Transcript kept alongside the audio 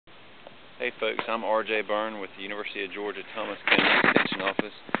Hey folks, I'm RJ Byrne with the University of Georgia Thomas County Extension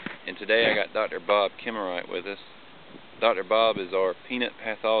Office, and today I got Dr. Bob Kemerait with us. Dr. Bob is our peanut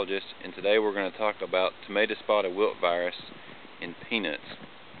pathologist, and today we're going to talk about tomato spotted wilt virus in peanuts.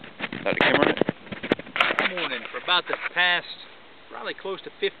 Dr. Kemerait? Good morning. For about the past, probably close to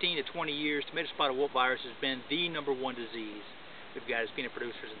 15 to 20 years, tomato spotted wilt virus has been the #1 disease we've got as peanut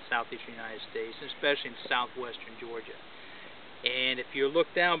producers in southeastern United States, and especially in southwestern Georgia. And if you look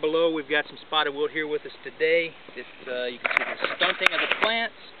down below, we've got some spotted wilt here with us today. You can see the stunting of the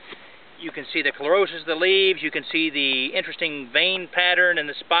plants. You can see the chlorosis of the leaves. You can see the interesting vein pattern and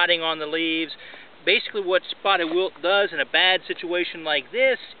the spotting on the leaves. Basically what spotted wilt does in a bad situation like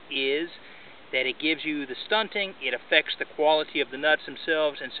this is that it gives you the stunting, it affects the quality of the nuts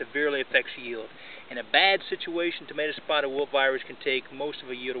themselves, and severely affects yield. In a bad situation, tomato spotted wilt virus can take most of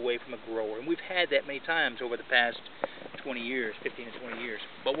a yield away from a grower. And we've had that many times over the past 20 years, 15 to 20 years.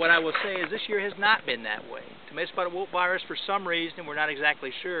 But what I will say is this year has not been that way. Tomato spotted wilt virus, for some reason, we're not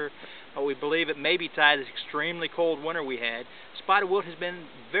exactly sure, but we believe it may be tied to this extremely cold winter we had. Spotted wilt has been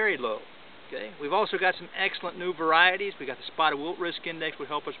very low. Okay? We've also got some excellent new varieties. We've got the spotted wilt risk index, which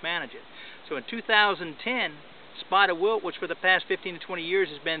will help us manage it. So in 2010, spotted wilt, which for the past 15 to 20 years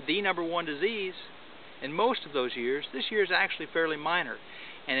has been the #1 disease, in most of those years, this year is actually fairly minor.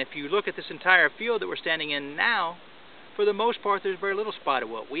 And if you look at this entire field that we're standing in now, for the most part, there's very little spotted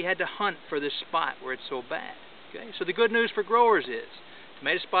wilt. We had to hunt for this spot where it's so bad. Okay? So the good news for growers is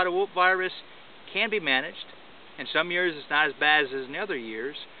tomato spotted wilt virus can be managed. In some years, it's not as bad as in other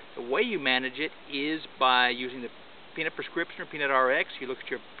years. The way you manage it is by using the peanut prescription or peanut RX. You look at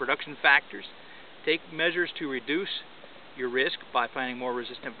your production factors, take measures to reduce your risk by finding more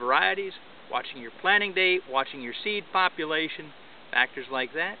resistant varieties, watching your planting date, watching your seed population, factors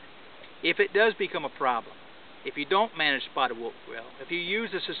like that. If it does become a problem, if you don't manage spotted wilt well, if you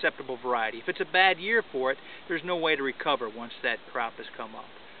use a susceptible variety, if it's a bad year for it, there's no way to recover once that crop has come up.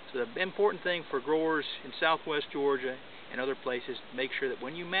 So the important thing for growers in southwest Georgia and other places, make sure that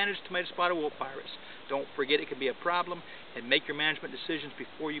when you manage tomato spotted wilt virus, don't forget it can be a problem, and make your management decisions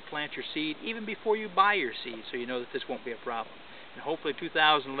before you plant your seed, even before you buy your seed, so you know that this won't be a problem. And hopefully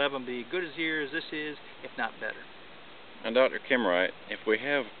 2011 will be as good a year as this is, if not better. Now Dr. Kemerait, if we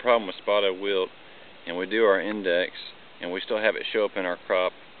have a problem with spotted wilt and we do our index and we still have it show up in our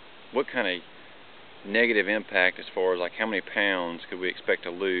crop, what kind of negative impact as far as like how many pounds could we expect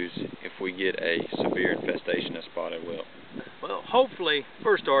to lose if we get a severe infestation of spotted wilt? Well, hopefully,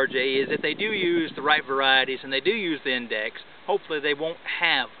 first RJ, is if they do use the right varieties and they do use the index, hopefully they won't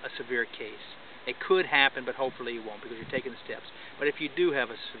have a severe case. It could happen, but hopefully you won't because you're taking the steps. But if you do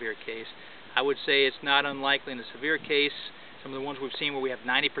have a severe case, I would say it's not unlikely in a severe case, some of the ones we've seen where we have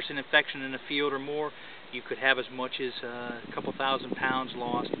 90% infection in a field or more, you could have as much as a couple thousand pounds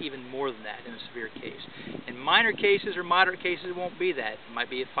lost, even more than that in a severe case. In minor cases or moderate cases, it won't be that. It might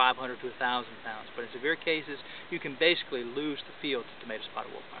be at 500 to 1,000 pounds. But in severe cases, you can basically lose the field to tomato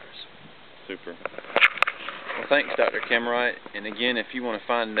spotted wilt virus. Super. Well, thanks, Dr. Kemerait. And again, if you want to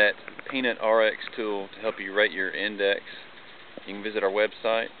find that peanut RX tool to help you rate your index, you can visit our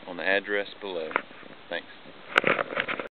website on the address below. Thanks.